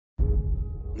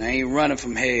I ain't running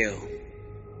from hell.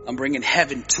 I'm bringing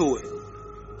heaven to it.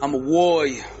 I'm a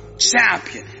warrior,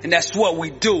 champion, and that's what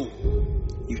we do.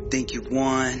 You think you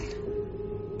won.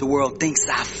 The world thinks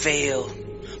I failed.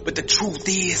 But the truth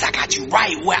is, I got you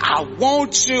right where I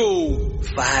want you.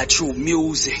 Fire true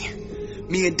music.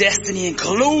 Me and destiny in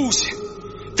collusion.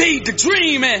 Feed the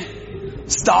dream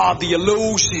and starve the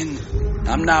illusion.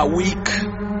 I'm not weak.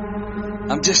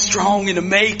 I'm just strong in the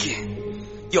making.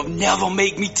 You'll never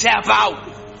make me tap out.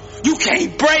 You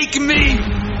can't break me.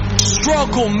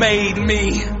 Struggle made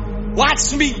me.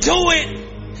 Watch me do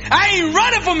it. I ain't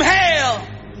running from hell.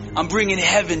 I'm bringing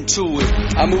heaven to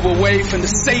it. I move away from the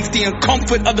safety and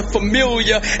comfort of the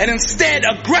familiar and instead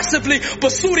aggressively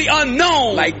pursue the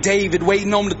unknown. Like David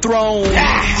waiting on the throne.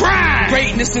 Grind.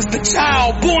 Greatness is the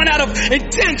child born out of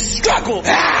intense struggle.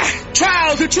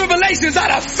 Trials and tribulations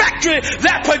are the factory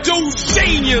that produce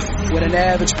genius. When an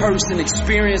average person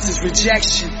experiences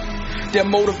rejection, their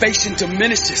motivation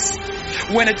diminishes.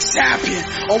 When a champion,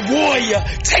 a warrior,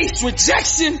 tastes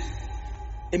rejection,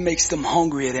 it makes them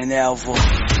hungrier than ever.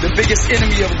 The biggest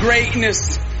enemy of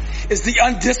greatness is the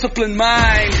undisciplined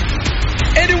mind.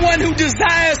 Anyone who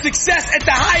desires success at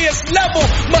the highest level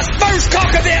must first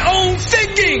conquer their own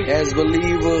thinking. As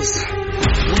believers,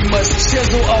 we must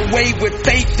chisel away with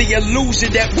faith the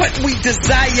illusion that what we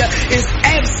desire is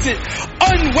absent.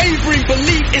 Unwavering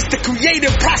belief is the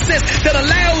creative process that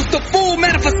allows the full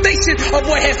manifestation of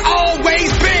what has always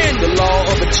been. The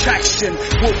law of attraction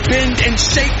will bend and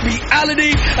shape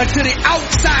reality until the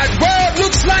outside world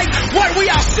looks like what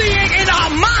we are seeing in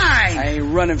our mind. I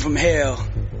ain't running from hell.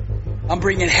 I'm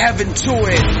bringing heaven to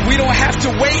it. We don't have to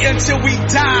wait until we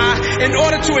die in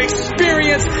order to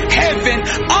experience heaven.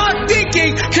 Our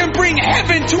thinking can bring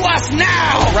heaven to us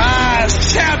now.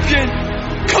 Rise, champion.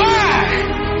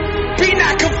 Climb. Be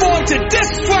not conformed to this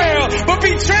world, but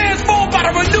be transformed by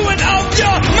the renewing of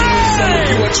your mind. Some of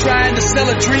you are trying to sell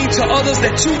a dream to others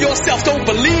that you yourself don't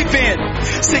believe in.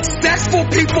 Successful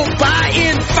people buy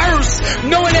in first,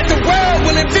 knowing that the world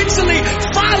will eventually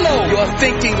follow. Your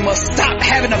thinking must stop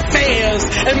having affairs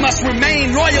and must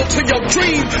remain loyal to your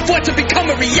dream for it to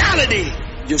become a reality.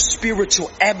 Your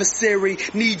spiritual adversary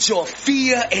needs your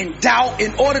fear and doubt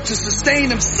in order to sustain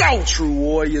himself. True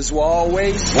warriors will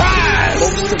always rise.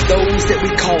 Most of those that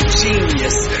we call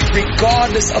genius,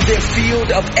 regardless of their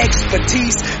field of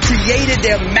expertise, created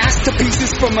their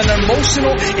masterpieces from an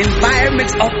emotional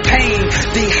environment of pain.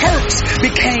 The hurts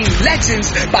became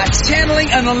legends by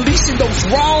channeling and unleashing those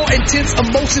raw, intense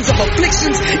emotions of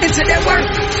afflictions into their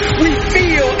work. We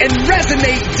feel and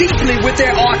resonate deeply with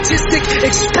their artistic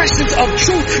expressions of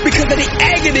truth because of the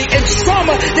agony and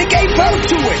trauma that gave birth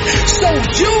to it. So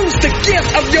use the gift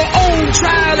of your own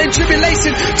trial and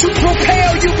tribulation to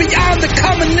propel you beyond the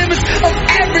common limits of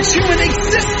average human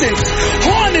existence.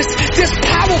 Harness this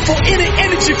powerful inner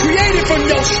energy created from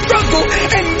your struggle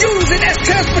and use it as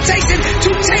transportation to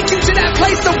take you to that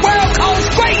place the world calls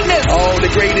greatness. All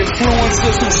the great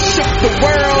influencers who shook the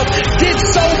world did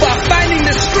so by finding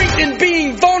the strength in being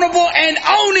vulnerable and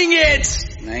owning it.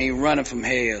 I ain't running from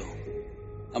hell.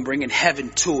 I'm bringing heaven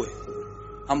to it.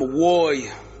 I'm a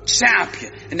warrior,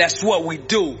 champion, and that's what we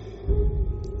do.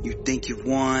 You think you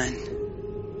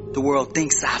won. The world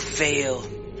thinks I failed.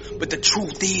 But the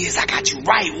truth is, I got you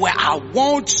right where I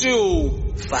want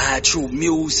you. Fire true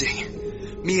music.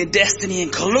 Me and destiny in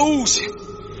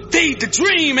collusion. Feed the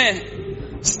dream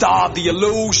and starve the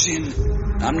illusion.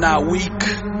 I'm not weak.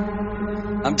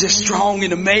 I'm just strong in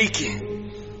the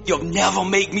making. You'll never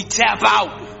make me tap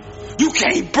out. You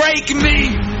can't break me.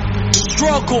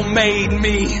 Struggle made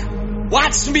me.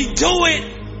 Watch me do it.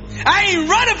 I ain't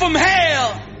running from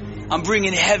hell. I'm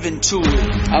bringing heaven to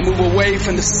it. I move away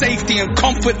from the safety and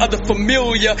comfort of the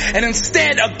familiar and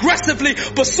instead aggressively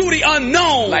pursue the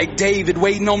unknown. Like David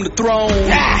waiting on the throne.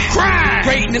 Grind.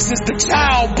 Greatness is the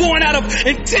child born out of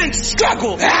intense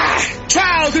struggle.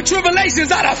 Trials and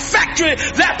tribulations are the factory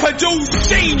that produce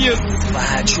genius.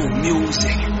 Fire true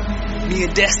music. Me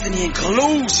and destiny in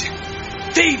collusion.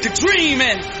 Feed the dream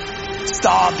and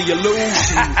starve the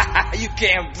illusion. You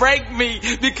can't break me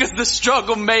because the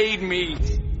struggle made me.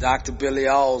 Dr. Billy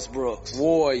Alsbrooks,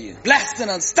 warrior, blessed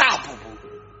and unstoppable.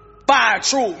 Fire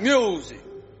true music.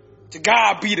 To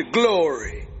God be the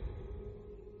glory.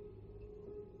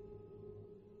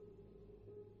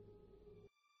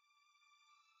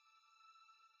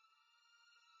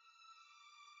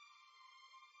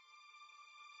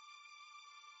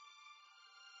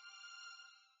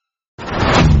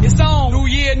 It's on. New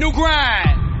year, new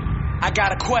grind. I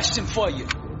got a question for you.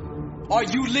 Are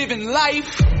you living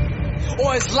life,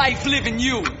 or is life living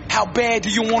you? How bad do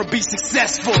you want to be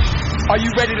successful? Are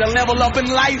you ready to level up in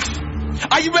life?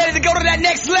 Are you ready to go to that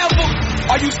next level?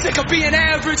 Are you sick of being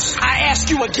average? I ask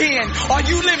you again, are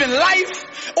you living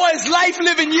life or is life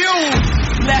living you?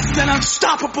 Less than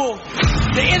unstoppable.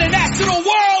 The international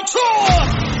world tour.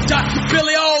 Dr.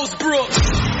 Billy Alsbrooks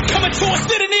coming to a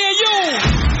city near you.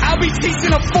 I'll be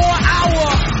teaching a 4-hour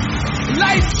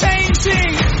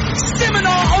life-changing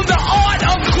seminar on the art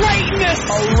of greatness.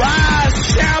 Arise,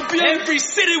 champion. Every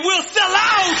city will sell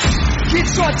out. Get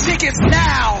your tickets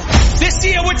now. This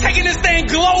year we're taking this thing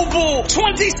global.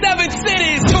 27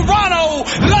 cities. Toronto,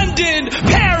 London,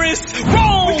 Paris,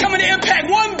 Rome. We're coming to impact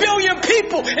 1 billion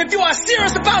people. If you are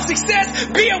serious about success,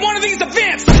 be at one of these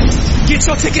events. Get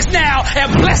your tickets now at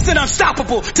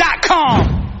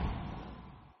blessedandunstoppable.com.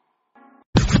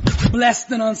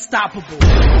 Blessed and Unstoppable.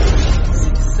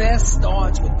 Success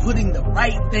starts with putting the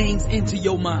right things into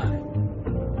your mind.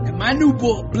 And my new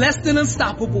book, Blessed and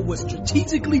Unstoppable, was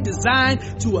strategically designed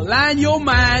to align your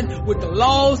mind with the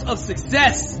laws of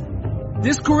success.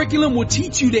 This curriculum will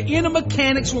teach you the inner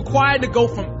mechanics required to go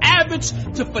from average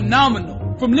to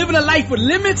phenomenal. From living a life with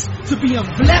limits to being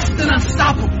blessed and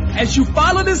unstoppable. As you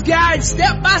follow this guide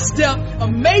step by step,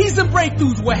 amazing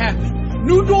breakthroughs will happen.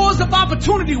 New doors of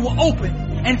opportunity will open.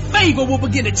 And favor will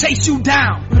begin to chase you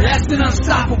down. Blessed and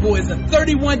Unstoppable is a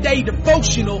 31-day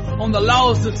devotional on the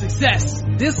laws of success.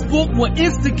 This book will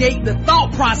instigate the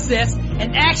thought process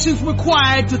and actions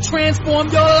required to transform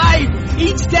your life.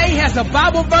 Each day has a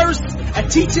Bible verse, a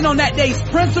teaching on that day's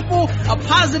principle, a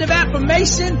positive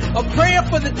affirmation, a prayer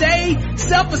for the day,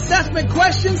 self-assessment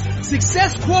questions,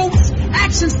 success quotes,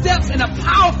 action steps, and a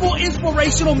powerful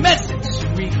inspirational message.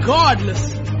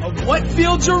 Regardless of what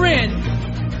field you're in,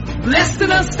 Blessed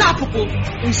and Unstoppable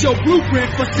is your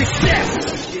blueprint for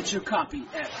success. Get your copy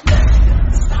at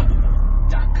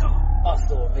blessedandunstoppable.com.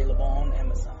 Also available on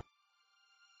Amazon.